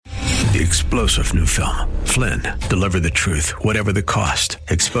The explosive new film, Flynn, deliver the truth, whatever the cost,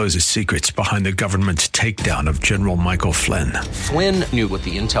 exposes secrets behind the government's takedown of General Michael Flynn. Flynn knew what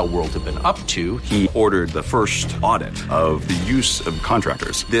the intel world had been up to. He ordered the first audit of the use of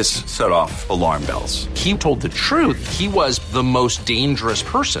contractors. This set off alarm bells. He told the truth. He was the most dangerous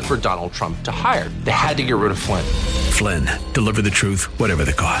person for Donald Trump to hire. They had to get rid of Flynn. Flynn, deliver the truth, whatever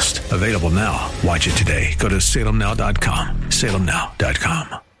the cost. Available now. Watch it today. Go to salemnow.com.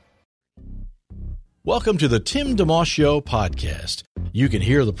 salemnow.com. Welcome to the Tim DeMoss Show podcast. You can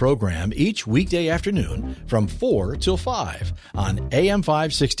hear the program each weekday afternoon from 4 till 5 on AM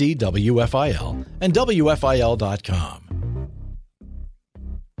 560 WFIL and WFIL.com.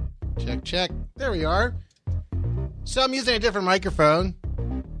 Check. There we are. So I'm using a different microphone.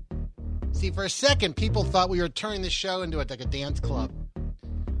 See, for a second, people thought we were turning this show into like a dance club.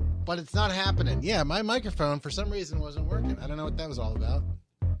 But it's not happening. Yeah, my microphone, for some reason, wasn't working. I don't know what that was all about.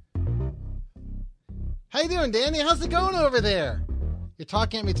 How you doing, Danny? How's it going over there? You're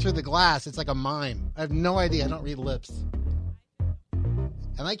talking at me through the glass. It's like a mime. I have no idea. I don't read lips. And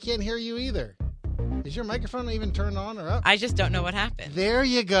I can't hear you either. Is your microphone even turned on or up? I just don't know what happened. There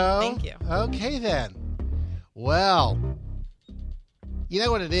you go. Thank you. Okay, then. Well, you know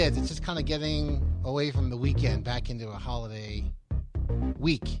what it is. It's just kind of getting away from the weekend back into a holiday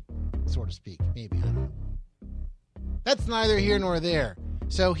week, so to speak. Maybe. I don't know. That's neither here nor there.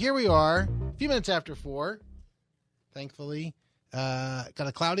 So here we are, a few minutes after 4, thankfully. Got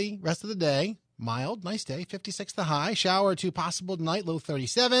a cloudy rest of the day. Mild, nice day, 56 the high. Shower or two possible tonight, low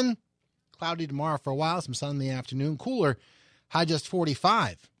 37. Cloudy tomorrow for a while, some sun in the afternoon. Cooler, high just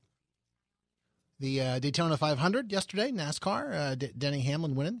 45. The Daytona 500 yesterday, NASCAR. Denny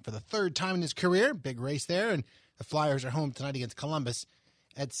Hamlin winning for the third time in his career. Big race there. And the Flyers are home tonight against Columbus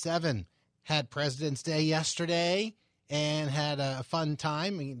at 7. Had President's Day yesterday and had a fun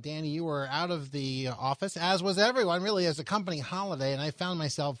time. I mean, Danny, you were out of the office, as was everyone, really, as a company holiday. And I found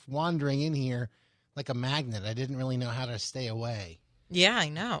myself wandering in here like a magnet. I didn't really know how to stay away. Yeah, I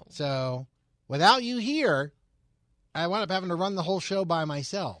know. So without you here, I wound up having to run the whole show by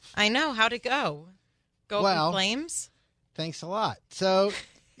myself. I know. How'd it go? Go up in flames? Thanks a lot. So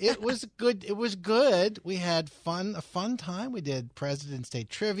it was good. It was good. We had a fun time. We did President's Day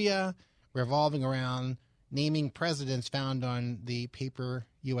trivia revolving around naming presidents found on the paper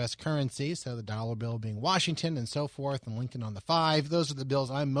U.S. currency. So the dollar bill being Washington and so forth, and Lincoln on the 5. Those are the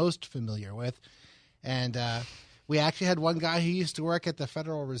bills I'm most familiar with. And we actually had one guy who used to work at the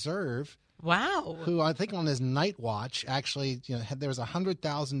Federal Reserve. Wow. Who I think on his night watch actually, there was a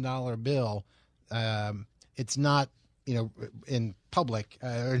 $100,000 bill. It's not, in public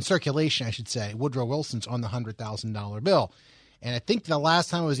or in circulation, I should say. Woodrow Wilson's on the $100,000 bill. And I think the last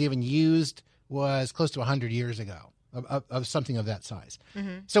time it was even used was close to 100 years ago of something of that size.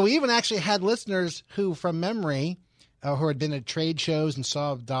 Mm-hmm. So we even actually had listeners who, from memory, who had been at trade shows and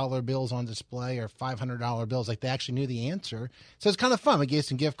saw dollar bills on display or $500 bills, like they actually knew the answer. So it's kind of fun. We gave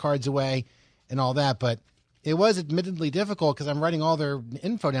some gift cards away and all that, but it was admittedly difficult because I'm writing all their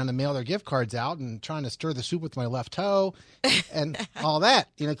info down to mail their gift cards out and trying to stir the soup with my left toe and all that.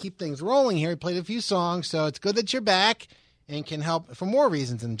 Keep things rolling here. We played a few songs, so it's good that you're back and can help for more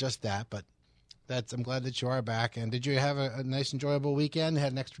reasons than just that, but I'm glad that you are back. And did you have a nice, enjoyable weekend?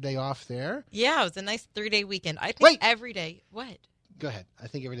 Had an extra day off there? Yeah, it was a nice 3-day weekend. I think every day. What? Go ahead. I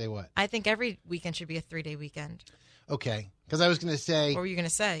think every day what? I think every weekend should be a 3-day weekend. Okay. Because I was going to say. What were you going to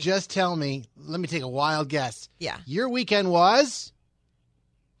say? Just tell me. Let me take a wild guess. Yeah. Your weekend was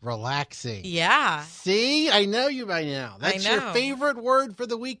relaxing. Yeah. See? I know you by now. That's your favorite word for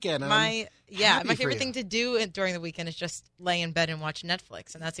the weekend. My favorite thing to do during the weekend is just lay in bed and watch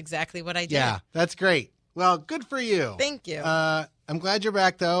Netflix, and that's exactly what I did. Yeah, that's great. Well, good for you. Thank you. I'm glad you're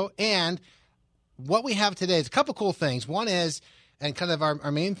back, though. And what we have today is a couple cool things. One is, and kind of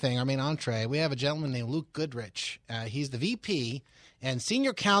our main thing, our main entree, we have a gentleman named Luke Goodrich. He's the VP and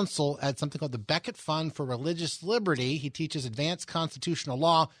senior counsel at something called the Becket Fund for Religious Liberty. He teaches advanced constitutional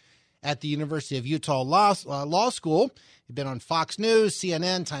law at the University of Utah Law School. He's been on Fox News,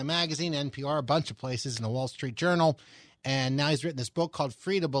 CNN, Time Magazine, NPR, a bunch of places, in the Wall Street Journal. And now he's written this book called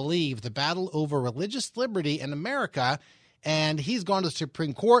Free to Believe, The Battle Over Religious Liberty in America. And he's gone to the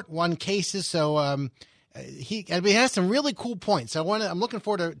Supreme Court, won cases. So he has some really cool points. So I'm looking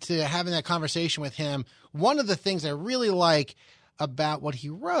forward to having that conversation with him. One of the things I really like about what he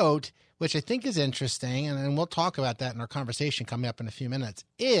wrote, which I think is interesting, and we'll talk about that in our conversation coming up in a few minutes,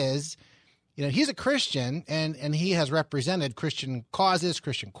 is, he's a Christian, and he has represented Christian causes,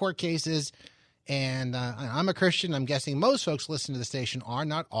 Christian court cases, and I'm a Christian. I'm guessing most folks listening to the station are,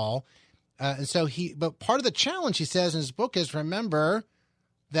 not all. But part of the challenge, he says in his book, is remember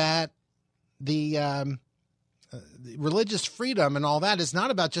that the religious freedom and all that is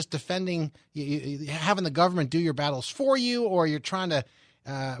not about just defending, having the government do your battles for you, or you're trying to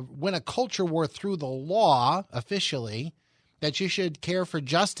win a culture war through the law officially, that you should care for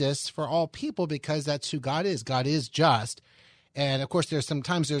justice for all people because that's who God is. God is just. And, of course, there's going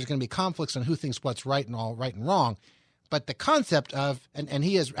to be conflicts on who thinks what's right and wrong. But the concept of, and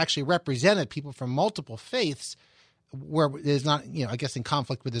he has actually represented people from multiple faiths where it is not, I guess in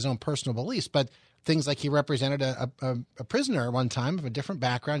conflict with his own personal beliefs, but things like he represented a prisoner one time of a different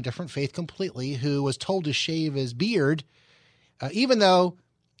background, different faith completely, who was told to shave his beard, even though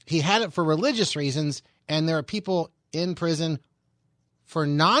he had it for religious reasons, and there are people in prison for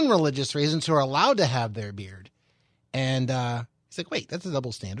non-religious reasons who are allowed to have their beard. And he's like, wait, that's a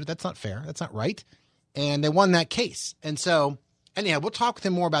double standard. That's not fair. That's not right. And they won that case. And so, anyhow, we'll talk with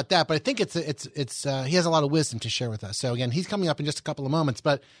him more about that. But I think it's he has a lot of wisdom to share with us. So again, he's coming up in just a couple of moments.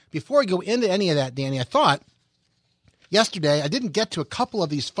 But before we go into any of that, Danny, I thought yesterday I didn't get to a couple of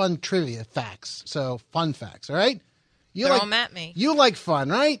these fun trivia facts. So fun facts, all right? Throw them at me. You like fun,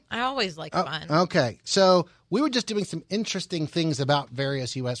 right? I always like fun. Okay. So we were just doing some interesting things about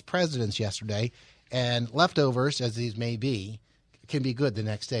various U.S. presidents yesterday. And leftovers, as these may be, can be good the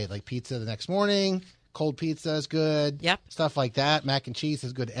next day. Like pizza the next morning, cold pizza is good. Yep. Stuff like that. Mac and cheese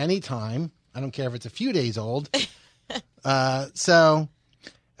is good anytime. I don't care if it's a few days old. So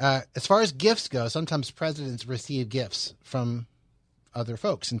as far as gifts go, sometimes presidents receive gifts from other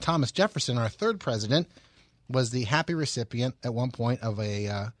folks. And Thomas Jefferson, our third president, was the happy recipient at one point of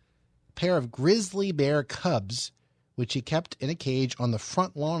a pair of grizzly bear cubs, which he kept in a cage on the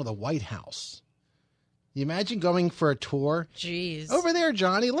front lawn of the White House. You imagine going for a tour? Jeez. Over there,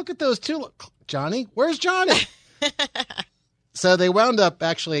 Johnny. Look at those two. Look, Johnny, where's Johnny? So they wound up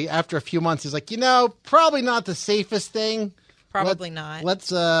actually after a few months. He's like, probably not the safest thing. Probably not. Let's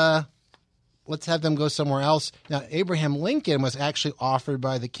have them go somewhere else. Now, Abraham Lincoln was actually offered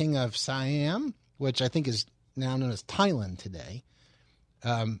by the king of Siam, which I think is now known as Thailand today.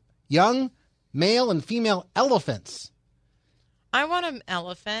 Young male and female elephants. I want an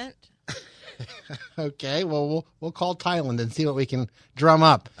elephant. Okay, well, we'll call Thailand and see what we can drum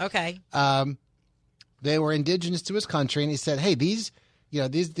up. Okay. They were indigenous to his country, and he said, "Hey, these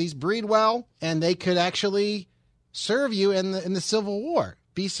breed well, and they could actually serve you in the Civil War,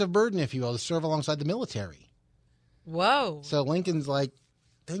 beasts of burden, if you will, to serve alongside the military." Whoa! So Lincoln's like,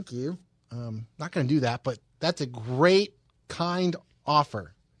 "Thank you. Not going to do that, but that's a great, kind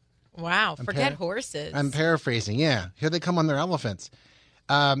offer." Wow! Forget horses. I'm paraphrasing. Yeah, here they come on their elephants.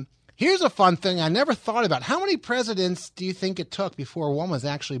 Here's a fun thing I never thought about. How many presidents do you think it took before one was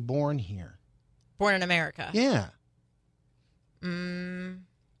actually born here? Born in America? Yeah. I don't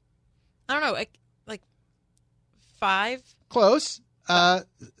know, like 5? Close. 7.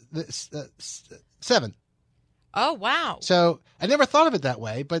 Oh, wow. So I never thought of it that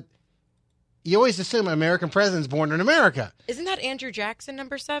way, but you always assume an American president's born in America. Isn't that Andrew Jackson,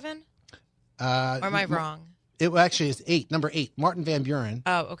 number 7? Or am I wrong? It actually is 8, number 8, Martin Van Buren.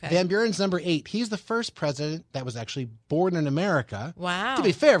 Oh, okay. Van Buren's number 8. He's the first president that was actually born in America. Wow. To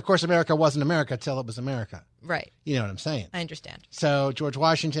be fair, of course, America wasn't America until it was America. Right. You know what I'm saying? I understand. So George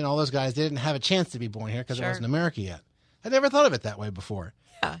Washington, all those guys, they didn't have a chance to be born here because it wasn't America yet. I never thought of it that way before.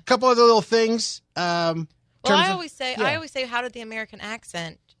 Yeah. A couple other little things. I always say, how did the American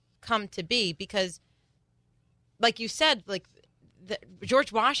accent come to be? Because, like you said,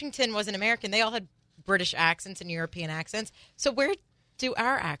 George Washington was an American. They all had British accents and European accents. So where do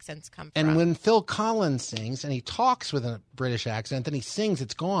our accents come from? And when Phil Collins sings and he talks with a British accent, then he sings,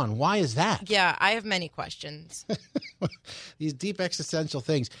 it's gone. Why is that? Yeah, I have many questions. These deep existential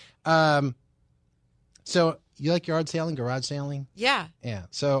things. So you like yard sailing, garage sailing? Yeah. Yeah.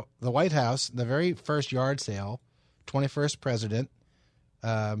 So the White House, the very first yard sale, 21st president,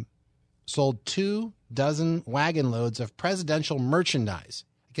 sold 24 wagon loads of presidential merchandise.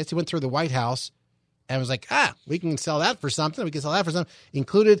 I guess he went through the White House and was like, we can sell that for something. We can sell that for something.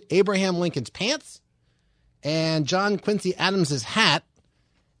 Included Abraham Lincoln's pants and John Quincy Adams's hat.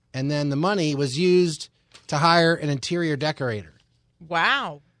 And then the money was used to hire an interior decorator.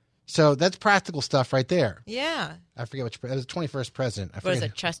 Wow. So that's practical stuff right there. Yeah. I forget which. It was the 21st president. Was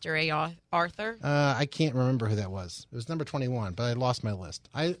it Chester A. Arthur? I can't remember who that was. It was number 21, but I lost my list.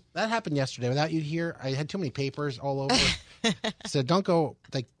 That happened yesterday without you here. I had too many papers all over. So don't go,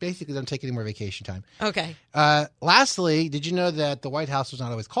 basically don't take any more vacation time. Okay. Lastly, did you know that the White House was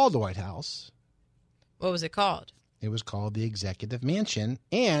not always called the White House? What was it called? It was called the Executive Mansion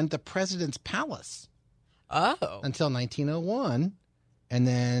and the President's Palace. Oh. Until 1901. And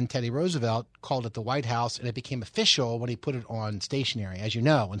then Teddy Roosevelt called it the White House, and it became official when he put it on stationery. As you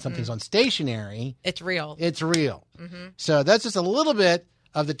know, when something's on stationery, it's real. It's real. Mm-hmm. So that's just a little bit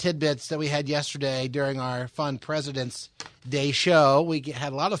of the tidbits that we had yesterday during our fun President's Day show. We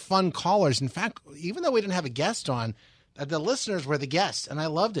had a lot of fun callers. In fact, even though we didn't have a guest on, the listeners were the guests, and I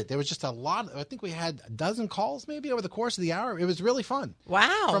loved it. There was just a lot. I think we had a dozen calls maybe over the course of the hour. It was really fun.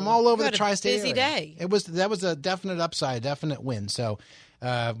 Wow. From all over the tri-state busy area. Day. That was a definite upside, definite win. So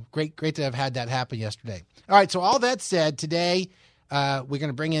great to have had that happen yesterday. All right, so all that said, today we're going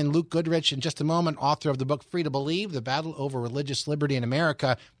to bring in Luke Goodrich in just a moment, author of the book Free to Believe, The Battle Over Religious Liberty in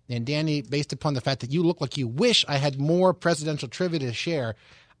America. And Danny, based upon the fact that you look like you wish I had more presidential trivia to share,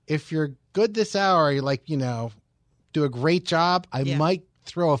 if you're good this hour, you're like, do a great job, I might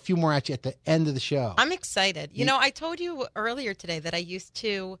throw a few more at you at the end of the show. I'm excited. I told you earlier today that I used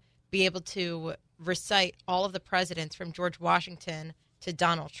to be able to recite all of the presidents from George Washington to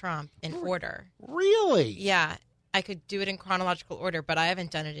Donald Trump in order. Really? Yeah. I could do it in chronological order, but I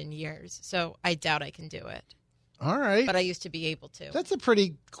haven't done it in years, so I doubt I can do it. All right. But I used to be able to. That's a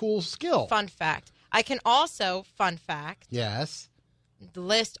pretty cool skill. Fun fact. I can also, fun fact, yes,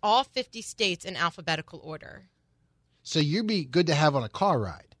 list all 50 states in alphabetical order. So you'd be good to have on a car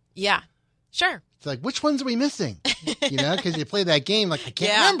ride. Yeah, sure. It's like, which ones are we missing? Because you play that game like, I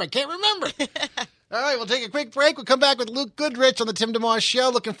can't remember. All right, we'll take a quick break. We'll come back with Luke Goodrich on the Tim DeMoss Show.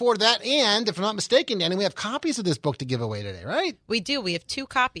 Looking forward to that. And if I'm not mistaken, Danny, we have copies of this book to give away today, right? We do. We have 2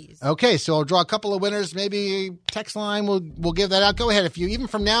 copies. Okay, so I'll draw a couple of winners. Maybe text line, we'll give that out. Go ahead. If you, even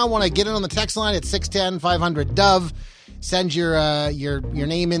from now, want to get in on the text line, it's 610-500-DOVE. Send your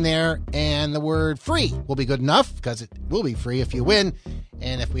name in there, and the word free will be good enough because it will be free if you win.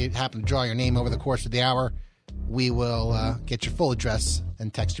 And if we happen to draw your name over the course of the hour, we will get your full address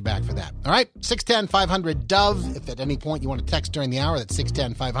and text you back for that. All right, 610-500-DOVE. If at any point you want to text during the hour, that's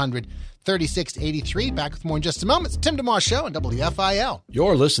 610-500-3683. Back with more in just a moment. It's Tim DeMoss Show on WFIL.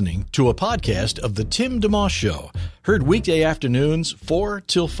 You're listening to a podcast of the Tim DeMoss Show, heard weekday afternoons 4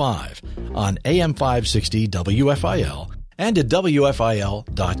 till 5 on AM 560 WFIL and at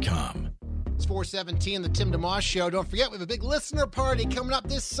WFIL.com. It's 417, the Tim DeMoss Show. Don't forget, we have a big listener party coming up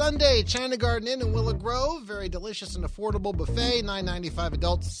this Sunday. China Garden Inn in Willow Grove. Very delicious and affordable buffet. $9.95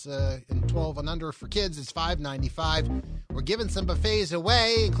 adults and 12 and under for kids. It's $5.95. We're giving some buffets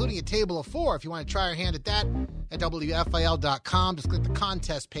away, including a table of 4. If you want to try your hand at that, at WFIL.com, just click the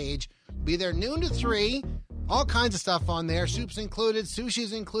contest page. Be there noon to 3. All kinds of stuff on there. Soups included,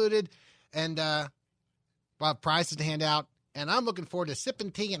 sushi's included, and we'll have prizes to hand out. And I'm looking forward to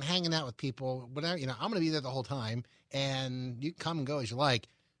sipping tea and hanging out with people. Whatever, I'm going to be there the whole time, and you can come and go as you like.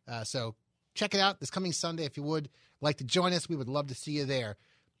 So check it out this coming Sunday if you would like to join us. We would love to see you there.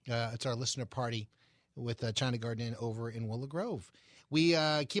 It's our listener party with China Garden Inn over in Willow Grove. We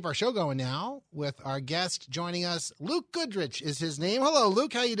keep our show going now with our guest joining us. Luke Goodrich is his name. Hello,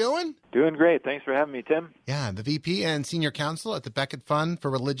 Luke. How you doing? Doing great. Thanks for having me, Tim. Yeah, the VP and Senior Counsel at the Becket Fund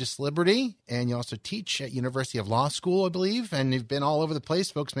for Religious Liberty. And you also teach at University of Law School, I believe. And you've been all over the place.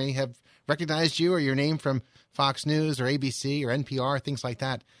 Folks may have recognized you or your name from Fox News or ABC or NPR, things like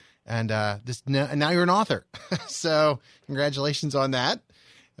that. And now you're an author. So congratulations on that.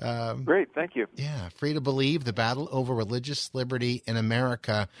 Great, thank you. Yeah, Free to Believe, The Battle Over Religious Liberty in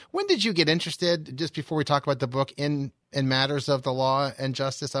America. When did you get interested, just before we talk about the book, in matters of the law and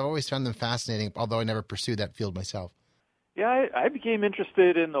justice? I've always found them fascinating, although I never pursued that field myself. Yeah, I became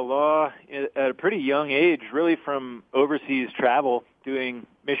interested in the law at a pretty young age, really from overseas travel, doing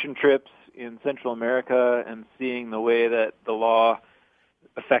mission trips in Central America and seeing the way that the law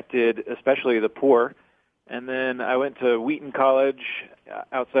affected especially the poor. And then I went to Wheaton College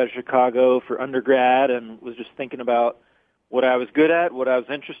outside of Chicago for undergrad and was just thinking about what I was good at, what I was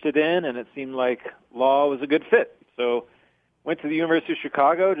interested in, and it seemed like law was a good fit. So went to the University of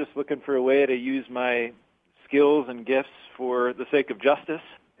Chicago just looking for a way to use my skills and gifts for the sake of justice.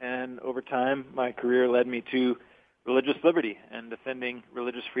 And over time, my career led me to religious liberty and defending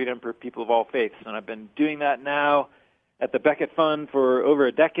religious freedom for people of all faiths. And I've been doing that now at the Becket Fund for over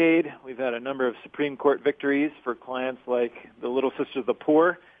a decade. We've had a number of Supreme Court victories for clients like the Little Sisters of the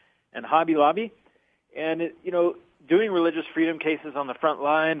Poor and Hobby Lobby. And, doing religious freedom cases on the front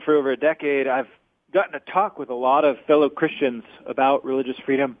line for over a decade, I've gotten to talk with a lot of fellow Christians about religious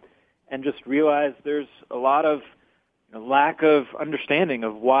freedom and just realized there's a lot of lack of understanding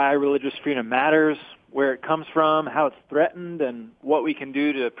of why religious freedom matters, where it comes from, how it's threatened, and what we can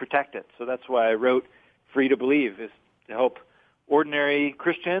do to protect it. So that's why I wrote Free to Believe, is to help ordinary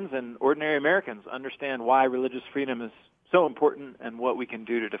Christians and ordinary Americans understand why religious freedom is so important and what we can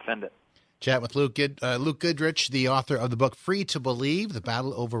do to defend it. Chat with Luke Goodrich, the author of the book Free to Believe, The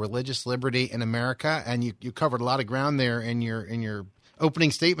Battle Over Religious Liberty in America. And you covered a lot of ground there in your opening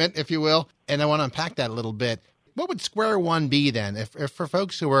statement, if you will. And I want to unpack that a little bit. What would square one be then if for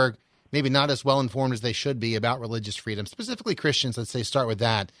folks who are maybe not as well informed as they should be about religious freedom, specifically Christians, let's say start with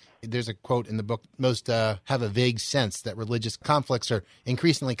that. There's a quote in the book, most have a vague sense that religious conflicts are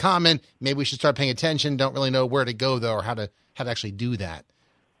increasingly common. Maybe we should start paying attention, don't really know where to go, though, or how to actually do that.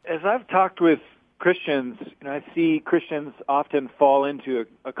 As I've talked with Christians, I see Christians often fall into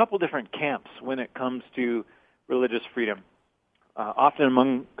a couple different camps when it comes to religious freedom. Often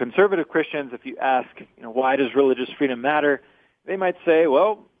among conservative Christians, if you ask, why does religious freedom matter, they might say,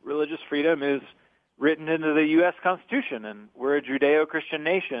 well, religious freedom is written into the U.S. Constitution, and we're a Judeo-Christian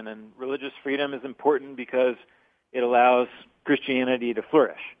nation, and religious freedom is important because it allows Christianity to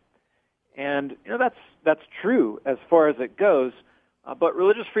flourish. And that's true as far as it goes. But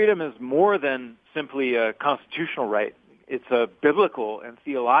religious freedom is more than simply a constitutional right. It's a biblical and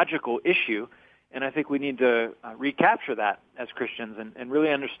theological issue, and I think we need to recapture that as Christians and really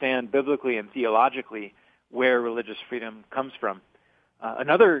understand biblically and theologically where religious freedom comes from.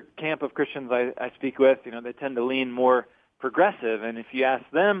 Another camp of Christians I speak with, they tend to lean more progressive, and if you ask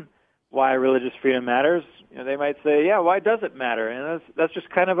them why religious freedom matters, they might say, yeah, why does it matter? And that's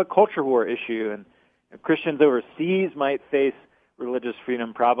just kind of a culture war issue, and Christians overseas might face religious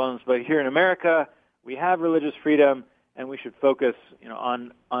freedom problems, but here in America, we have religious freedom, and we should focus,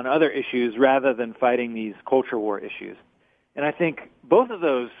 on other issues rather than fighting these culture war issues. And I think both of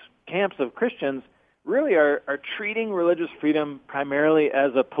those camps of Christians really are treating religious freedom primarily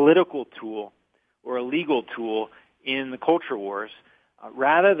as a political tool or a legal tool in the culture wars,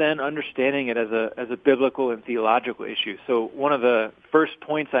 rather than understanding it as a biblical and theological issue. So one of the first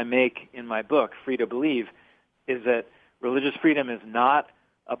points I make in my book, Free to Believe, is that religious freedom is not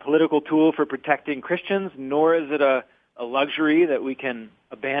a political tool for protecting Christians, nor is it a luxury that we can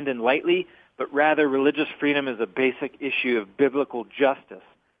abandon lightly, but rather religious freedom is a basic issue of biblical justice,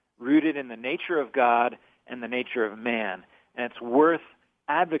 rooted in the nature of God and the nature of man. And it's worth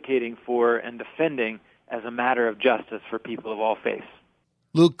advocating for and defending as a matter of justice for people of all faiths.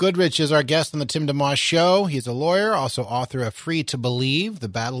 Luke Goodrich is our guest on the Tim DeMoss Show. He's a lawyer, also author of Free to Believe, The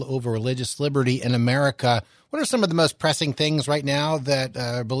Battle Over Religious Liberty in America. What are some of the most pressing things right now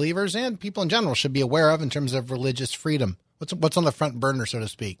that believers and people in general should be aware of in terms of religious freedom? What's on the front burner, so to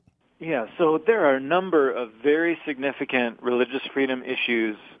speak? Yeah, so there are a number of very significant religious freedom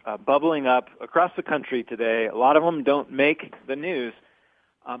issues bubbling up across the country today. A lot of them don't make the news.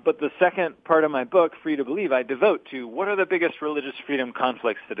 But the second part of my book, Free to Believe, I devote to what are the biggest religious freedom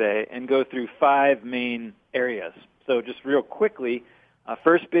conflicts today and go through 5 main areas. So just real quickly,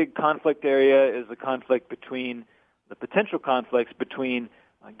 first big conflict area is the potential conflicts between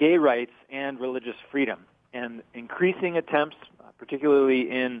gay rights and religious freedom, and increasing attempts, particularly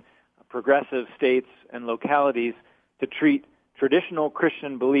in progressive states and localities, to treat traditional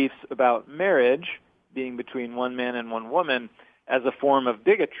Christian beliefs about marriage, being between one man and one woman, as a form of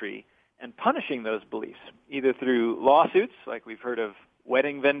bigotry, and punishing those beliefs, either through lawsuits, like we've heard of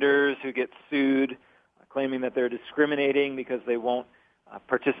wedding vendors who get sued, claiming that they're discriminating because they won't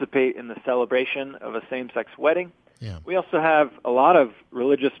participate in the celebration of a same-sex wedding. Yeah. We also have a lot of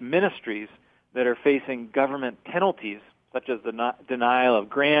religious ministries that are facing government penalties, such as the denial of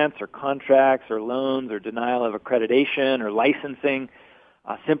grants or contracts or loans or denial of accreditation or licensing,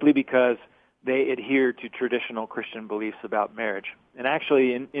 simply because they adhere to traditional Christian beliefs about marriage. And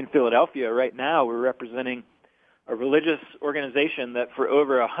actually, in Philadelphia right now, we're representing a religious organization that for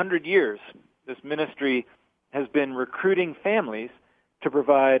over 100 years, this ministry has been recruiting families to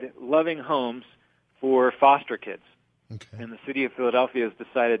provide loving homes for foster kids. Okay. And the city of Philadelphia has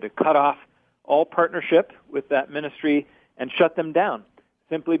decided to cut off all partnership with that ministry and shut them down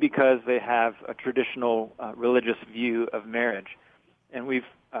simply because they have a traditional religious view of marriage. And we've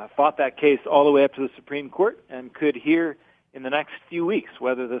fought that case all the way up to the Supreme Court and could hear in the next few weeks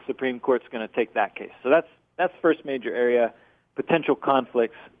whether the Supreme Court's going to take that case. So that's first major area, potential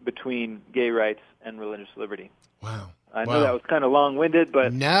conflicts between gay rights and religious liberty. Wow. I know that was kind of long-winded,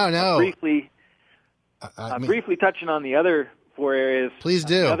 but no. briefly touching on the other 4 areas. Please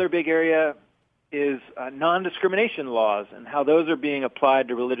do. Another big area is non-discrimination laws and how those are being applied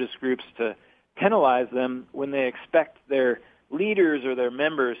to religious groups to penalize them when they expect their leaders or their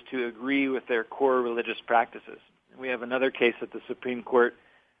members to agree with their core religious practices. We have another case at the Supreme Court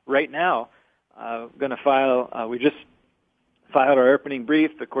right now. We just filed our opening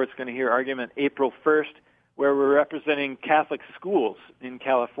brief. The court's going to hear argument April 1st, where we're representing Catholic schools in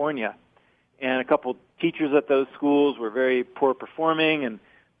California. And a couple teachers at those schools were very poor performing, and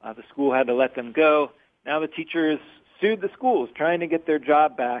The school had to let them go. Now the teachers sued the schools, trying to get their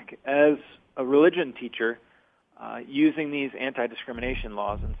job back as a religion teacher using these anti-discrimination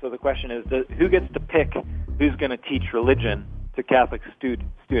laws. And so the question is, who gets to pick who's going to teach religion to Catholic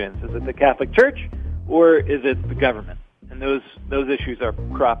students? Is it the Catholic Church or is it the government? And those issues are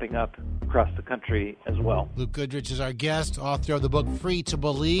cropping up across the country as well. Luke Goodrich is our guest, author of the book Free to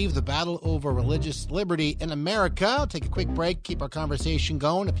Believe, The Battle Over Religious Liberty in America. I'll take a quick break, keep our conversation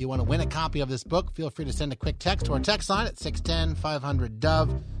going. If you want to win a copy of this book, feel free to send a quick text to our text line at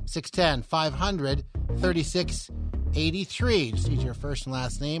 610-500-DOVE, 610-500-3683. Just use your first and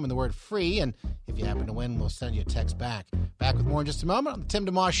last name and the word free, and if you happen to win, we'll send you a text back. Back with more in just a moment on the Tim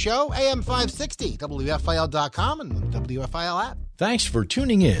DeMoss Show, AM 560, WFIL.com, and the WFIL app. Thanks for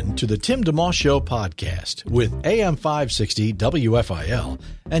tuning in to the Tim DeMoss Show podcast with AM 560 WFIL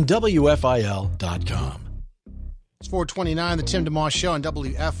and WFIL.com. It's 429, the Tim DeMoss Show on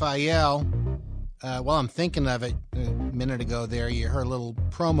WFIL. While I'm thinking of it, a minute ago there, you heard a little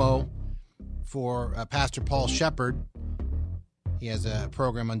promo for Pastor Paul Shepard. He has a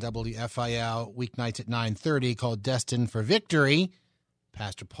program on WFIL weeknights at 9:30 called Destined for Victory.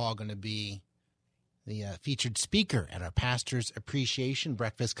 Pastor Paul going to be the featured speaker at our Pastor's Appreciation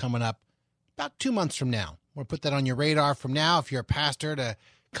Breakfast coming up about 2 months from now. We'll put that on your radar from now if you're a pastor to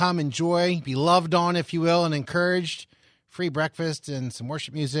come enjoy, be loved on, if you will, and encouraged. Free breakfast and some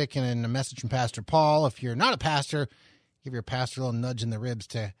worship music and a message from Pastor Paul. If you're not a pastor, give your pastor a little nudge in the ribs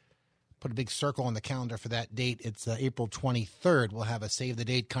to put a big circle on the calendar for that date. It's April 23rd. We'll have a save the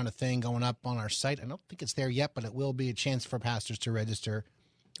date kind of thing going up on our site. I don't think it's there yet, but it will be a chance for pastors to register.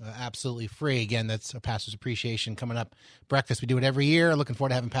 Absolutely free. Again, that's a Pastor's Appreciation coming up. Breakfast, we do it every year. Looking forward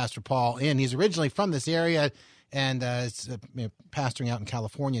to having Pastor Paul in. He's originally from this area and is pastoring out in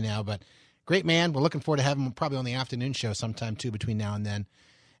California now, but great man. We're looking forward to having him probably on the afternoon show sometime, too, between now and then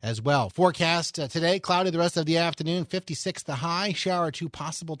as well. Forecast today, cloudy the rest of the afternoon, 56 the high, shower or two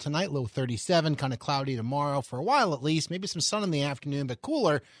possible tonight, low 37, kind of cloudy tomorrow for a while at least, maybe some sun in the afternoon, but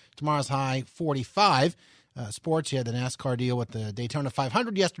cooler. Tomorrow's high, 45. Sports, you had the NASCAR deal with the Daytona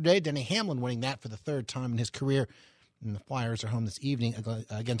 500 yesterday. Denny Hamlin winning that for the third time in his career. And the Flyers are home this evening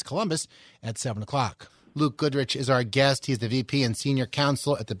against Columbus at 7 o'clock. Luke Goodrich is our guest. He's the VP and Senior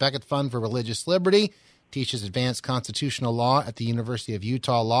Counsel at the Becket Fund for Religious Liberty. Teaches advanced constitutional law at the University of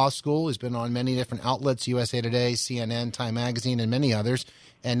Utah Law School. He's been on many different outlets, USA Today, CNN, Time Magazine, and many others,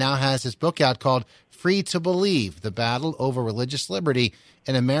 and now has his book out called Free to Believe, The Battle Over Religious Liberty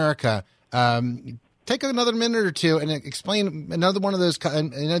in America. Take another minute or two and explain another one of those. I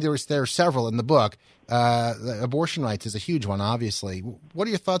know there are several in the book. Abortion rights is a huge one, obviously. What are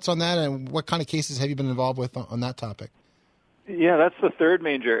your thoughts on that, and what kind of cases have you been involved with on that topic? Yeah, that's the third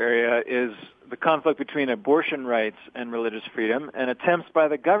major area, is the conflict between abortion rights and religious freedom and attempts by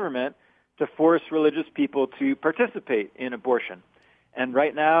the government to force religious people to participate in abortion. And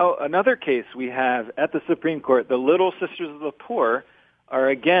right now, another case we have at the Supreme Court, the Little Sisters of the Poor are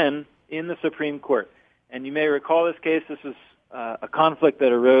again in the Supreme Court. And you may recall this case. This is a conflict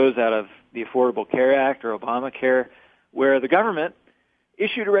that arose out of the Affordable Care Act, or Obamacare, where the government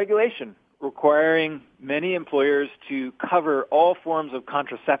issued a regulation requiring many employers to cover all forms of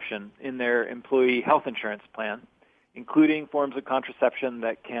contraception in their employee health insurance plan, including forms of contraception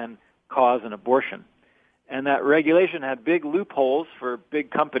that can cause an abortion. And that regulation had big loopholes for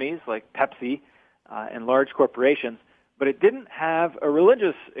big companies like Pepsi and large corporations, but it didn't have a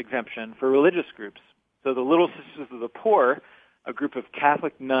religious exemption for religious groups. So the Little Sisters of the Poor, a group of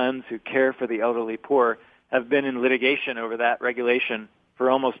Catholic nuns who care for the elderly poor, have been in litigation over that regulation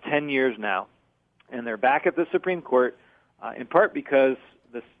for almost 10 years now. And they're back at the Supreme Court, in part because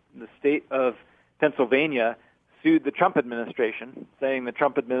the state of Pennsylvania sued the Trump administration, saying the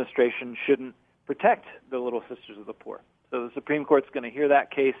Trump administration shouldn't protect the Little Sisters of the Poor. So the Supreme Court's going to hear that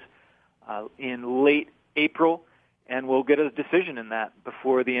case in late April, and we'll get a decision in that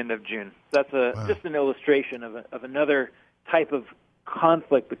before the end of June. So that's just an illustration of another type of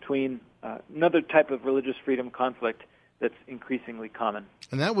conflict between another type of religious freedom conflict that's increasingly common.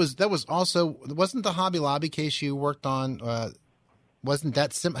 And that was also, wasn't the Hobby Lobby case you worked on, wasn't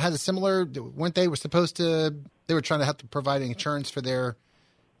that had a similar, weren't they were supposed to, they were trying to have to provide insurance for their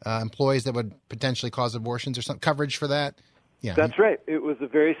employees that would potentially cause abortions or some coverage for that? Yeah, that's right. It was a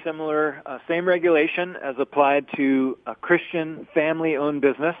very similar, same regulation as applied to a Christian family-owned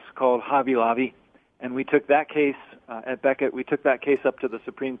business called Hobby Lobby. And we took that case at Becket, we took that case up to the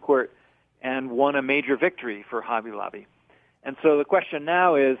Supreme Court and won a major victory for Hobby Lobby. And so the question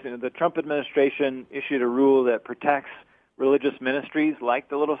now is, the Trump administration issued a rule that protects religious ministries like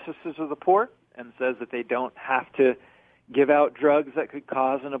the Little Sisters of the Poor and says that they don't have to give out drugs that could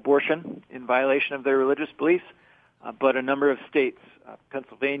cause an abortion in violation of their religious beliefs. But a number of states,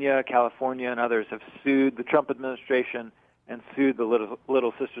 Pennsylvania, California, and others, have sued the Trump administration and sued the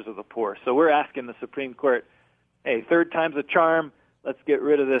Little Sisters of the Poor. So we're asking the Supreme Court, hey, third time's a charm. Let's get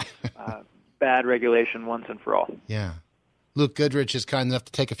rid of this bad regulation once and for all. Yeah. Luke Goodrich is kind enough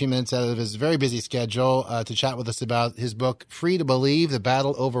to take a few minutes out of his very busy schedule to chat with us about his book, Free to Believe, The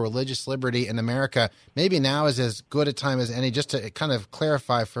Battle Over Religious Liberty in America. Maybe now is as good a time as any, just to kind of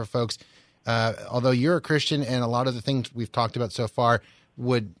clarify for folks, although you're a Christian and a lot of the things we've talked about so far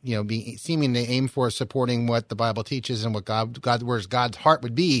would, be seeming to aim for supporting what the Bible teaches and what God's heart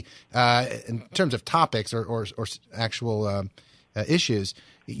would be in terms of topics or actual issues.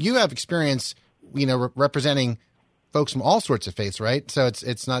 You have experience, representing folks from all sorts of faiths, right? So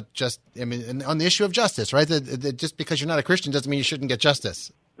it's not just, on the issue of justice, right? That just because you're not a Christian doesn't mean you shouldn't get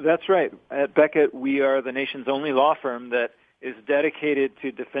justice. That's right. At Beckett, we are the nation's only law firm that is dedicated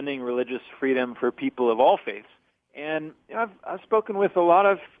to defending religious freedom for people of all faiths. And I've spoken with a lot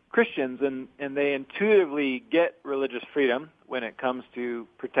of Christians, and they intuitively get religious freedom when it comes to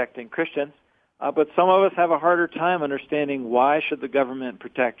protecting Christians. But some of us have a harder time understanding why should the government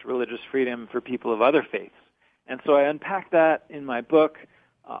protect religious freedom for people of other faiths. And so I unpack that in my book,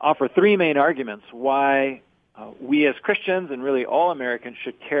 offer three main arguments why we as Christians and really all Americans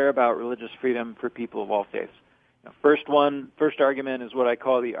should care about religious freedom for people of all faiths. First argument is what I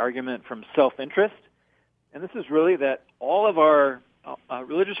call the argument from self-interest. And this is really that all of our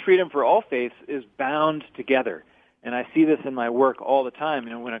religious freedom for all faiths is bound together. And I see this in my work all the time.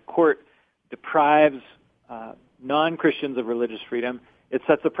 When a court deprives non-Christians of religious freedom, it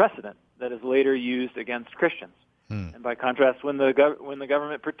sets a precedent that is later used against Christians. And by contrast, when the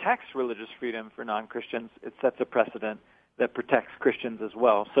government protects religious freedom for non-Christians, it sets a precedent that protects Christians as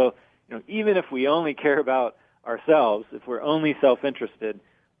well. So, even if we only care about ourselves, if we're only self-interested,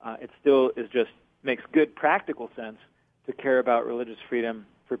 it still makes good practical sense to care about religious freedom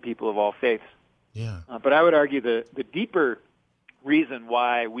for people of all faiths. Yeah. But I would argue the deeper reason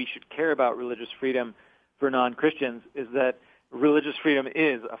why we should care about religious freedom for non-Christians is that religious freedom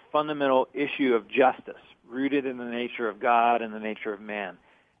is a fundamental issue of justice, rooted in the nature of God and the nature of man.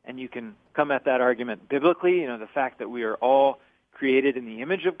 And you can come at that argument biblically, the fact that we are all created in the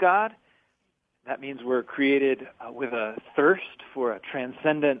image of God. That means we're created with a thirst for a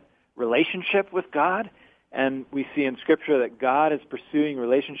transcendent relationship with God. And we see in Scripture that God is pursuing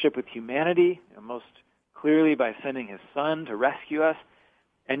relationship with humanity, most clearly by sending His Son to rescue us.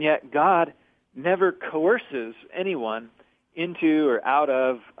 And yet God never coerces anyone into or out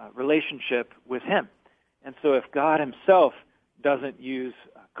of a relationship with Him. And so if God Himself doesn't use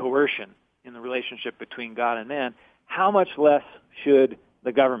coercion in the relationship between God and man, how much less should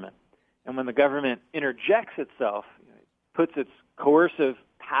the government? And when the government interjects itself, puts its coercive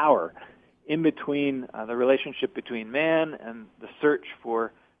power in between the relationship between man and the search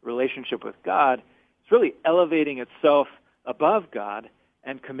for relationship with God, it's really elevating itself above God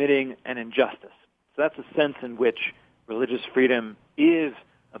and committing an injustice. So that's a sense in which religious freedom is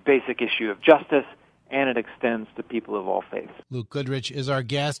a basic issue of justice, and it extends to people of all faiths. Luke Goodrich is our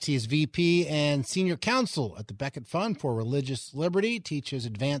guest. He's VP and Senior Counsel at the Beckett Fund for Religious Liberty, teaches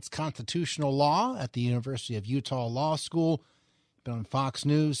advanced constitutional law at the University of Utah Law School, been on Fox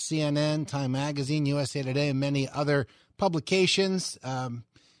News, CNN, Time Magazine, USA Today, and many other publications.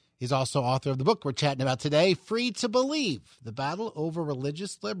 He's also author of the book we're chatting about today, Free to Believe, The Battle Over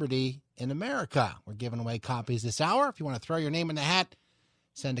Religious Liberty in America. We're giving away copies this hour. If you want to throw your name in the hat,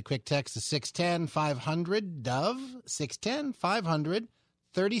 send a quick text to 610-500-DOVE,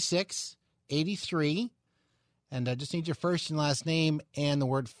 610-500-3683. And I just need your first and last name and the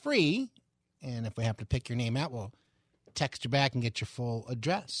word free. And if we have to pick your name out, we'll text you back and get your full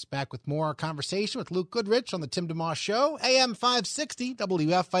address. Back with more conversation with Luke Goodrich on the Tim DeMoss Show, AM 560,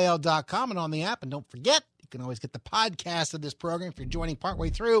 WFIL.com, and on the app. And don't forget, you can always get the podcast of this program if you're joining partway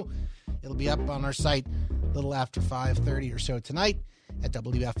through. It'll be up on our site a little after 5:30 or so tonight at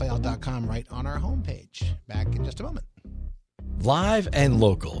WFIL.com, right on our homepage. Back in just a moment. Live and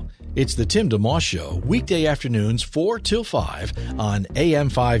local. It's the Tim DeMoss Show, weekday afternoons 4 till 5 on AM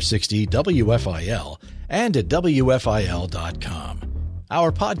 560 WFIL and at WFIL.com.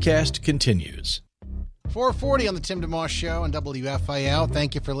 Our podcast continues. 4:40 on the Tim DeMoss Show on WFIL.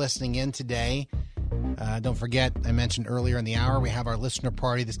 Thank you for listening in today. Don't forget, I mentioned earlier in the hour, we have our listener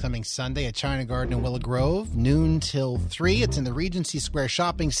party this coming Sunday at China Garden in Willow Grove, noon till 3. It's in the Regency Square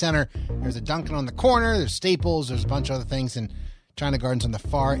Shopping Center. There's a Dunkin' on the corner. There's Staples. There's a bunch of other things. And China Garden's on the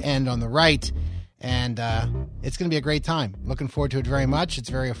far end on the right. And it's going to be a great time. Looking forward to it very much. It's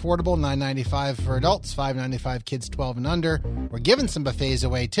very affordable, $9.95 for adults, $5.95 kids 12 and under. We're giving some buffets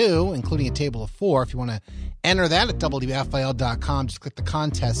away, too, including a table of 4. If you want to enter that at WFIL.com, just click the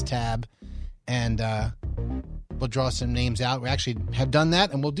contest tab, and we'll draw some names out. We actually have done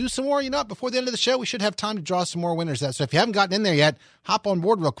that, and we'll do some more. Before the end of the show, we should have time to draw some more winners. So if you haven't gotten in there yet, hop on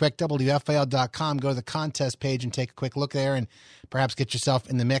board real quick, WFIL.com, go to the contest page and take a quick look there and perhaps get yourself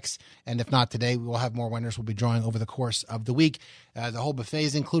in the mix. And if not today, we will have more winners we'll be drawing over the course of the week. The whole buffet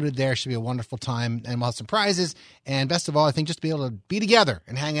is included there. Should be a wonderful time, and we'll have some prizes. And best of all, I think just to be able to be together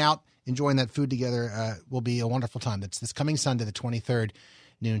and hang out, enjoying that food together will be a wonderful time. That's this coming Sunday, the 23rd,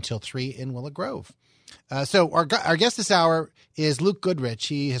 noon till 3 in Willow Grove. So our guest this hour is Luke Goodrich.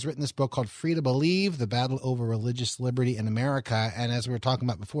 He has written this book called Free to Believe, The Battle Over Religious Liberty in America. And as we were talking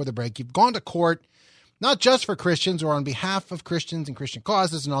about before the break, you've gone to court not just for Christians or on behalf of Christians and Christian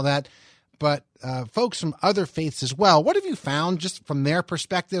causes and all that, but folks from other faiths as well. What have you found just from their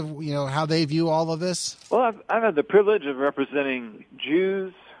perspective, how they view all of this? Well, I've had the privilege of representing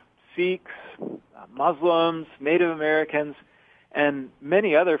Jews, Sikhs, Muslims, Native Americans, and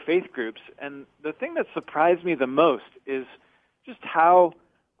many other faith groups. And the thing that surprised me the most is just how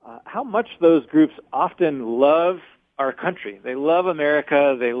much those groups often love our country. They love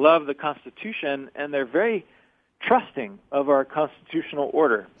America, they love the Constitution, and they're very trusting of our constitutional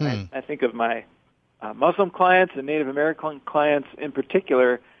order. I think of my Muslim clients and Native American clients in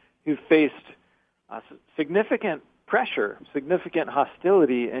particular who faced significant pressure, significant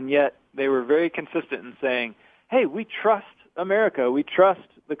hostility, and yet they were very consistent in saying, hey, we trust America, we trust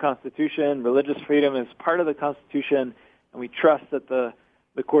the Constitution, religious freedom is part of the Constitution, and we trust that the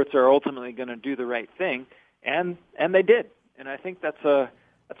courts are ultimately going to do the right thing. And they did. And I think that's a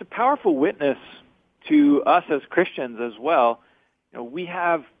powerful witness to us as Christians as well. We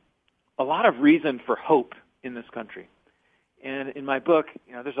have a lot of reason for hope in this country. And in my book,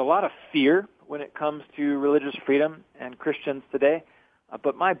 there's a lot of fear when it comes to religious freedom and Christians today.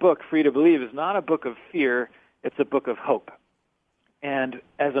 But my book, Free to Believe, is not a book of fear. It's a book of hope. And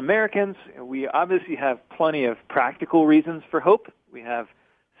as Americans, we obviously have plenty of practical reasons for hope. We have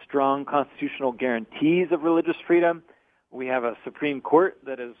strong constitutional guarantees of religious freedom. We have a Supreme Court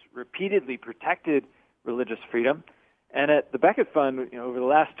that has repeatedly protected religious freedom. And at the Becket Fund, over the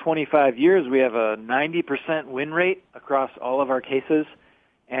last 25 years, we have a 90% win rate across all of our cases,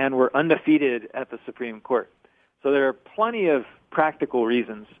 and we're undefeated at the Supreme Court. So there are plenty of practical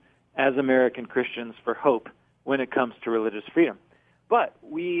reasons as American Christians for hope when it comes to religious freedom. But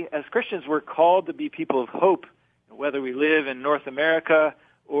we, as Christians, we're called to be people of hope, whether we live in North America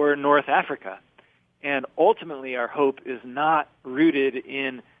or North Africa. And ultimately, our hope is not rooted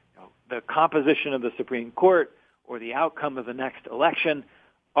in the composition of the Supreme Court or the outcome of the next election.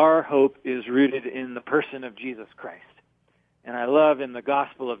 Our hope is rooted in the person of Jesus Christ. And I love in the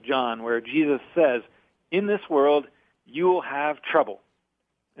Gospel of John where Jesus says, in this world, you will have trouble.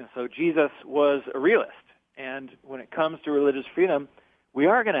 And so Jesus was a realist. And when it comes to religious freedom, we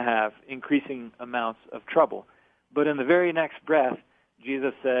are going to have increasing amounts of trouble. But in the very next breath,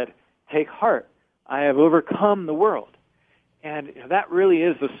 Jesus said, take heart, I have overcome the world. And that really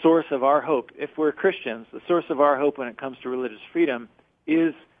is the source of our hope. If we're Christians, the source of our hope when it comes to religious freedom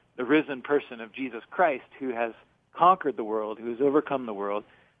is the risen person of Jesus Christ who has conquered the world, who has overcome the world.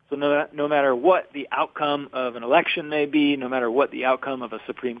 So no matter what the outcome of an election may be, no matter what the outcome of a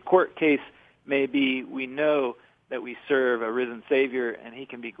Supreme Court case may be, we know that we serve a risen Savior and he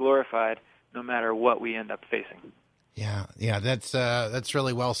can be glorified no matter what we end up facing. Yeah, that's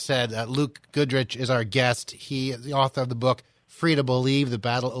really well said. Luke Goodrich is our guest. He is the author of the book, Free to Believe, The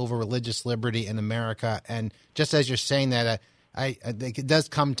Battle Over Religious Liberty in America. And just as you're saying that, I think it does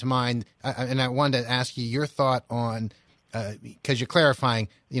come to mind, and I wanted to ask you your thought on, because you're clarifying,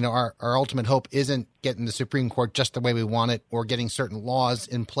 our ultimate hope isn't getting the Supreme Court just the way we want it or getting certain laws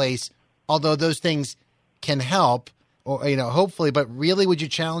in place, although those things can help, or hopefully, but really would you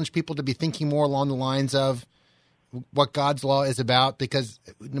challenge people to be thinking more along the lines of what God's law is about? Because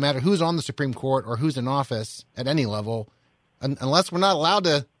no matter who's on the Supreme Court or who's in office at any level, unless we're not allowed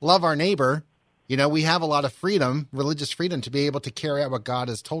to love our neighbor, we have a lot of freedom, religious freedom, to be able to carry out what God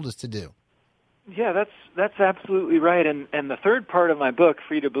has told us to do. Yeah, that's absolutely right. And the third part of my book,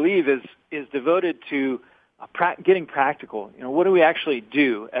 Free to Believe, is devoted to getting practical. What do we actually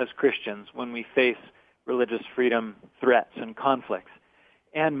do as Christians when we face religious freedom threats and conflicts?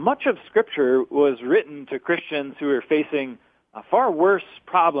 And much of Scripture was written to Christians who are facing far worse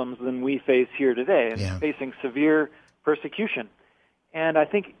problems than we face here today, facing severe persecution. And I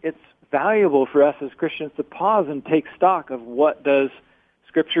think it's valuable for us as Christians to pause and take stock of what does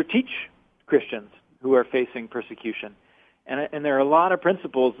Scripture teach Christians who are facing persecution. And there are a lot of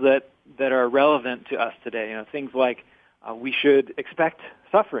principles that are relevant to us today. Things like we should expect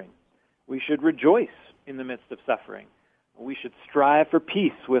suffering. We should rejoice in the midst of suffering. We should strive for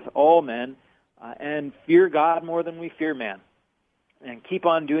peace with all men and fear God more than we fear man. And keep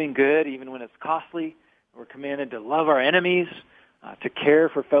on doing good even when it's costly. We're commanded to love our enemies, to care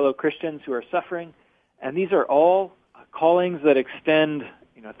for fellow Christians who are suffering. And these are all callings that extend,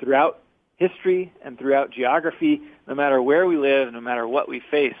 throughout history and throughout geography. No matter where we live, no matter what we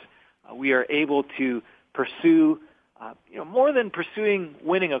face, we are able to pursue, more than pursuing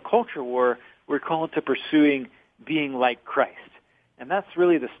winning a culture war, we're called to pursuing being like Christ. And that's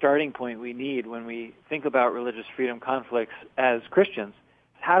really the starting point we need when we think about religious freedom conflicts as Christians.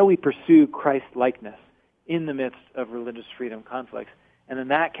 How do we pursue Christ-likeness in the midst of religious freedom conflicts? And then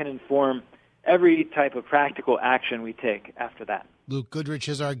that can inform every type of practical action we take after that. Luke Goodrich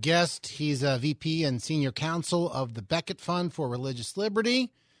is our guest. He's a VP and Senior Counsel of the Becket Fund for Religious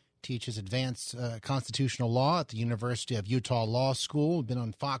Liberty, teaches advanced constitutional law at the University of Utah Law School, been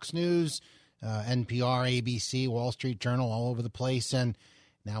on Fox News, NPR, ABC, Wall Street Journal, all over the place, and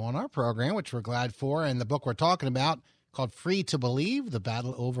now on our program, which we're glad for, and the book we're talking about called Free to Believe, The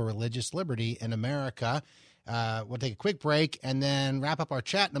Battle Over Religious Liberty in America. We'll take a quick break and then wrap up our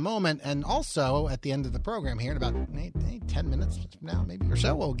chat in a moment. And also at the end of the program here in about 10 minutes from now, maybe or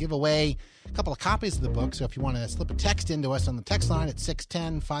so, we'll give away a couple of copies of the book. So if you want to slip a text into us on the text line at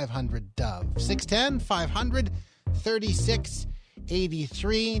 610-500-DOVE.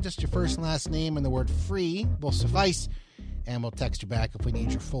 610-500-3683. Just your first and last name and the word free will suffice. And we'll text you back if we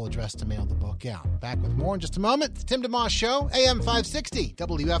need your full address to mail the book out. Back with more in just a moment. The Tim DeMoss Show, AM 560,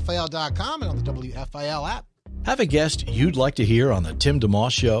 WFIL.com, and on the WFIL app. Have a guest you'd like to hear on the Tim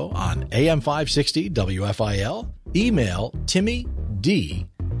DeMoss Show on AM 560 WFIL? Email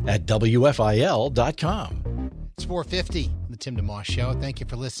timmyd@WFIL.com. It's 4:50, the Tim DeMoss Show. Thank you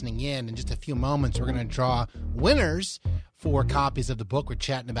for listening in. In just a few moments, we're going to draw winners for copies of the book we're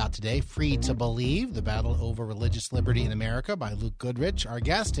chatting about today, Free to Believe, The Battle Over Religious Liberty in America by Luke Goodrich, our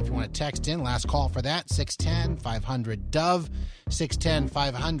guest. If you want to text in, last call for that, 610-500-DOVE,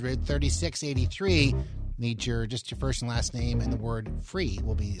 610-500-3683. Need just your first and last name and the word free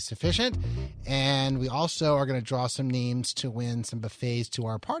will be sufficient. And we also are going to draw some names to win some buffets to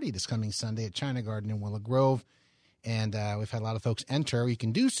our party this coming Sunday at China Garden in Willow Grove. And we've had a lot of folks enter. You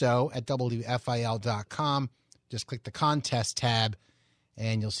can do so at WFIL.com. Just click the contest tab,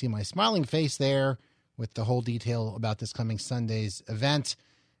 and you'll see my smiling face there with the whole detail about this coming Sunday's event.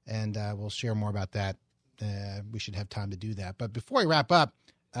 And we'll share more about that. We should have time to do that. But before I wrap up,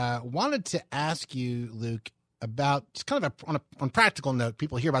 wanted to ask you, Luke, about just kind of on a practical note.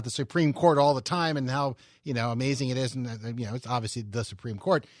 People hear about the Supreme Court all the time and how amazing it is, and it's obviously the Supreme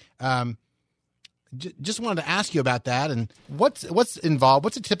Court. Just wanted to ask you about that and what's involved.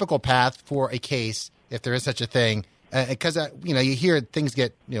 What's a typical path for a case, if there is such a thing? Because you hear things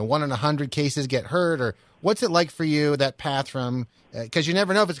get 1 in 100 cases get heard, or what's it like for you, that path from? Because you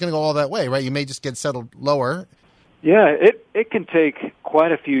never know if it's going to go all that way, right? You may just get settled lower. Yeah, it can take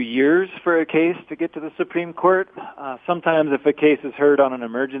quite a few years for a case to get to the Supreme Court. Sometimes if a case is heard on an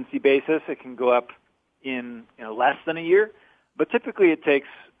emergency basis, it can go up in less than a year. But typically it takes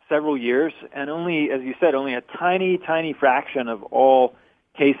several years, and only, as you said, only a tiny, tiny fraction of all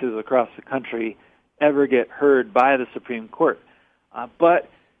cases across the country ever get heard by the Supreme Court. But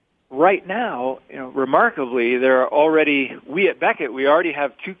right now, remarkably, we at Becket, we already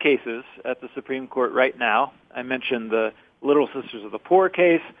have 2 cases at the Supreme Court right now. I mentioned the Little Sisters of the Poor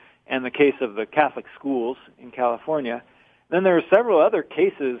case and the case of the Catholic schools in California. Then there are several other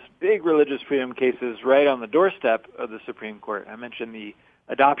cases, big religious freedom cases, right on the doorstep of the Supreme Court. I mentioned the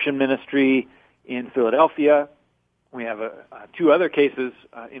adoption ministry in Philadelphia. We have 2 other cases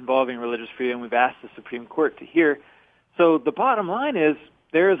involving religious freedom we've asked the Supreme Court to hear. So the bottom line is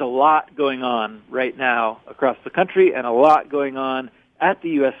there is a lot going on right now across the country and a lot going on at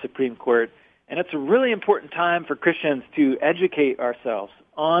the U.S. Supreme Court. And it's a really important time for Christians to educate ourselves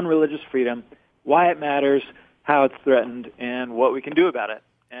on religious freedom, why it matters, how it's threatened, and what we can do about it.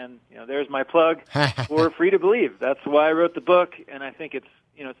 And, there's my plug for Free to Believe. That's why I wrote the book, and I think it's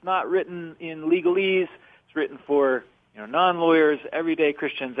not written in legalese. It's written for, non-lawyers, everyday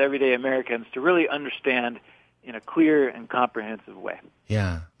Christians, everyday Americans to really understand in a clear and comprehensive way.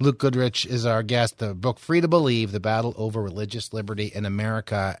 Yeah. Luke Goodrich is our guest. The book, Free to Believe, The Battle Over Religious Liberty in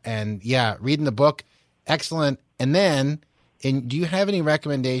America. And, reading the book, excellent. And then, do you have any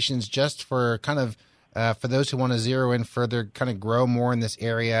recommendations just for kind of, for those who want to zero in further, kind of grow more in this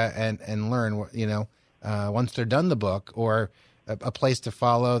area and learn, once they're done the book? Or a place to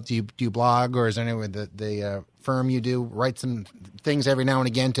follow? Do you blog, or is there anywhere the firm you do write some things every now and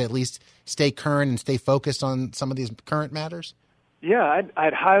again to at least stay current and stay focused on some of these current matters? Yeah,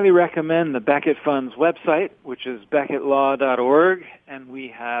 I'd highly recommend the Becket Fund's website, which is becketlaw.org, and we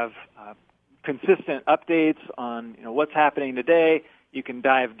have consistent updates on what's happening today. You can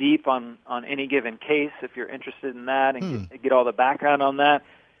dive deep on any given case if you're interested in that and get all the background on that.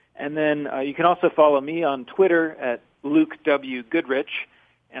 And then you can also follow me on Twitter at Luke W. Goodrich,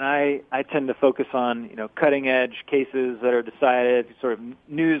 and I tend to focus on cutting-edge cases that are decided, sort of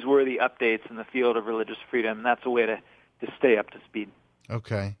newsworthy updates in the field of religious freedom, and that's a way to stay up to speed.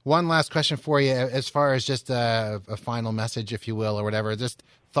 Okay. One last question for you, as far as just a final message, if you will, or whatever, just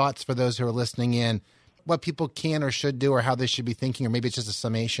thoughts for those who are listening in, what people can or should do or how they should be thinking, or maybe it's just a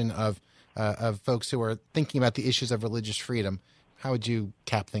summation of folks who are thinking about the issues of religious freedom. How would you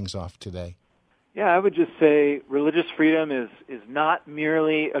cap things off today? Yeah, I would just say religious freedom is not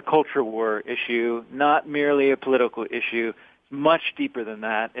merely a culture war issue, not merely a political issue. It's much deeper than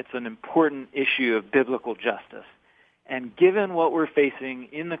that. It's an important issue of biblical justice. And given what we're facing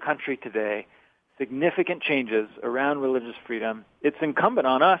in the country today, significant changes around religious freedom, it's incumbent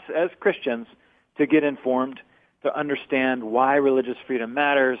on us as Christians to get informed, to understand why religious freedom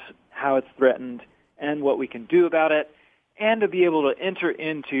matters, how it's threatened, and what we can do about it, and to be able to enter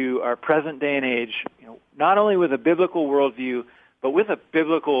into our present day and age, not only with a biblical worldview, but with a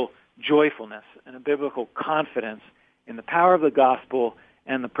biblical joyfulness and a biblical confidence in the power of the gospel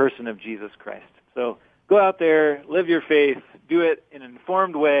and the person of Jesus Christ. So go out there, live your faith, do it in an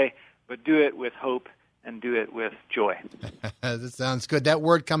informed way, but do it with hope and do it with joy. That sounds good. That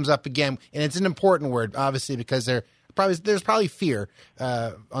word comes up again, and it's an important word, obviously, because there's probably fear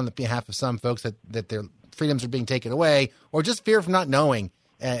on the behalf of some folks that their freedoms are being taken away, or just fear from not knowing,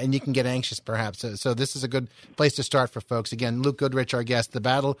 and you can get anxious perhaps. So this is a good place to start for folks. Again, Luke Goodrich, our guest, The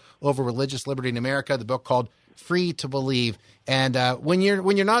Battle Over Religious Liberty in America, the book called Free to Believe. And when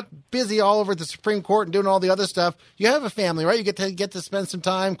you're not busy all over the Supreme Court and doing all the other stuff, you have a family, right? You get to spend some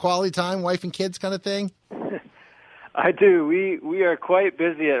time, quality time, wife and kids kind of thing? I do. We are quite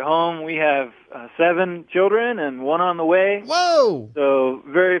busy at home. We have 7 children and 1 on the way. Whoa! So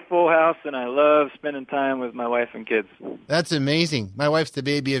very full house, and I love spending time with my wife and kids. That's amazing. My wife's the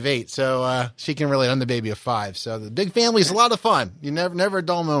baby of 8, so she can relate. I'm the baby of 5. So the big family is a lot of fun. You never a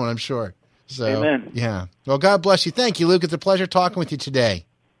dull moment, I'm sure. So, amen. Yeah. Well, God bless you. Thank you, Luke. It's a pleasure talking with you today.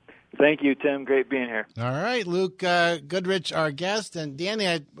 Thank you, Tim. Great being here. All right, Luke Goodrich, our guest. And Danny,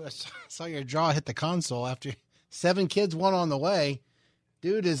 I saw your jaw hit the console after 7 kids, 1 on the way.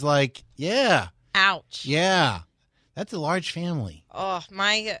 Dude is like, yeah. Ouch. Yeah. That's a large family. Oh,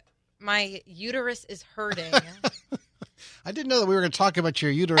 my uterus is hurting. I didn't know that we were going to talk about your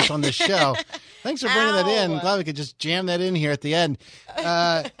uterus on this show. Thanks for bringing that in. I'm glad we could just jam that in here at the end.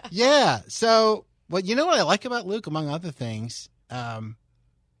 Yeah. So, well, you know what I like about Luke, among other things?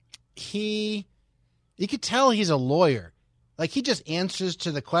 You could tell he's a lawyer. Like, he just answers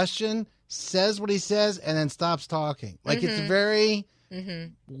to the question, says what he says, and then stops talking. Like, it's very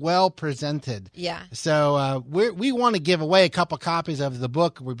well presented. Yeah. So we want to give away a couple copies of the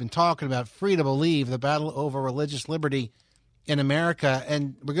book we've been talking about, Free to Believe, The Battle Over Religious Liberty in America.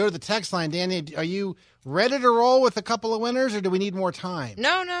 And we go to the text line. Danny, are you ready to roll with a couple of winners, or do we need more time?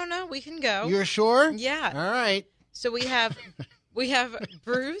 No. We can go. You're sure? Yeah. All right. So we have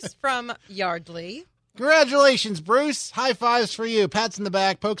Bruce from Yardley. Congratulations, Bruce. High fives for you. Pats in the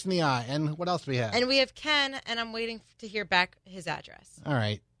back, pokes in the eye. And what else do we have? And we have Ken, and I'm waiting to hear back his address. All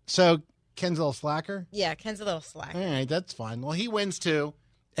right. So Ken's a little slacker? Yeah, Ken's a little slacker. All right, that's fine. Well, he wins too.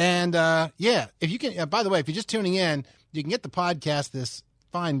 And, yeah, if you can, by the way, if you're just tuning in, you can get the podcast, this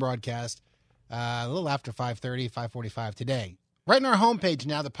fine broadcast, a little after 5:30, 5:45 today. Right on our homepage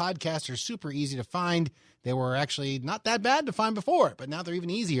now, the podcasts are super easy to find. They were actually not that bad to find before, but now they're even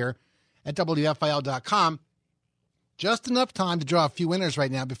easier at WFIL.com. Just enough time to draw a few winners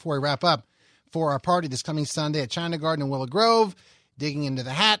right now before we wrap up for our party this coming Sunday at China Garden in Willow Grove. Digging into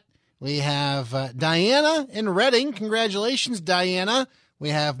the hat, we have Diana in Reading. Congratulations, Diana. We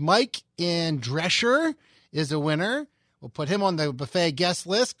have Mike in Drescher is a winner. We'll put him on the buffet guest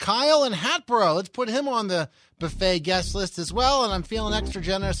list. Kyle in Hatboro, let's put him on the buffet guest list as well. And I'm feeling extra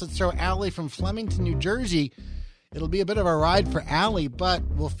generous. Let's throw Allie from Flemington, New Jersey. It'll be a bit of a ride for Allie, but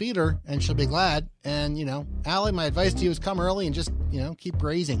we'll feed her, and she'll be glad. And, Allie, my advice to you is come early and just, keep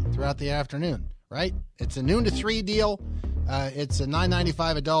grazing throughout the afternoon, right? It's a noon to 3 deal. It's a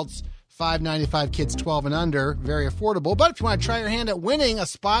 $9.95 adults, $5.95 kids 12 and under. Very affordable. But if you want to try your hand at winning a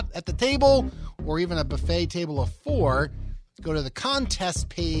spot at the table or even a buffet table of 4, go to the contest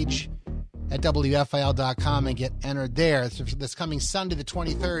page at WFIL.com and get entered there. So this coming Sunday, the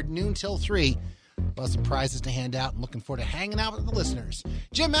 23rd, noon till 3. We'll have some prizes to hand out. I'm looking forward to hanging out with the listeners.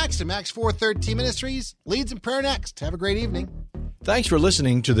 Jim Maxton, Max 413 Ministries, leads in prayer next. Have a great evening. Thanks for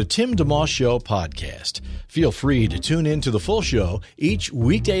listening to the Tim DeMoss Show podcast. Feel free to tune in to the full show each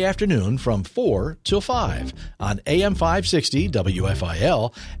weekday afternoon from 4 till 5 on AM 560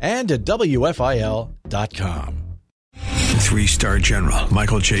 WFIL and at WFIL.com. 3-star General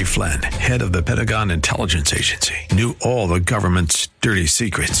Michael J. Flynn, head of the Pentagon Intelligence Agency, knew all the government's dirty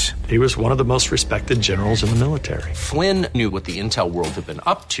secrets. He was one of the most respected generals in the military. Flynn knew what the intel world had been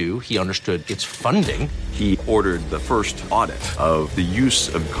up to. He understood its funding. He ordered the first audit of the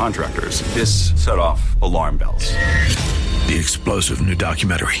use of contractors. This set off alarm bells. The explosive new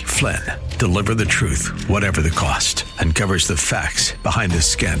documentary, Flynn, Deliver the Truth, Whatever the Cost, uncovers the facts behind this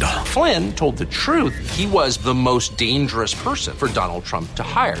scandal. Flynn told the truth. He was the most dangerous person for Donald Trump to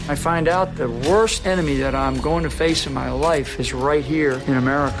hire. I find out the worst enemy that I'm going to face in my life is right here in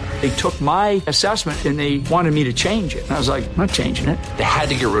America. They took my assessment and they wanted me to change it. And I was like, I'm not changing it. They had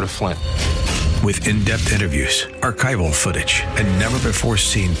to get rid of Flynn. With in-depth interviews, archival footage, and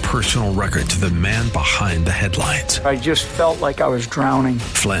never-before-seen personal records of the man behind the headlines. I just felt like I was drowning.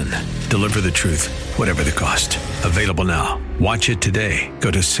 Flynn, Deliver the Truth, Whatever the Cost. Available now. Watch it today.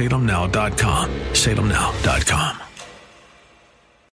 Go to salemnow.com. salemnow.com.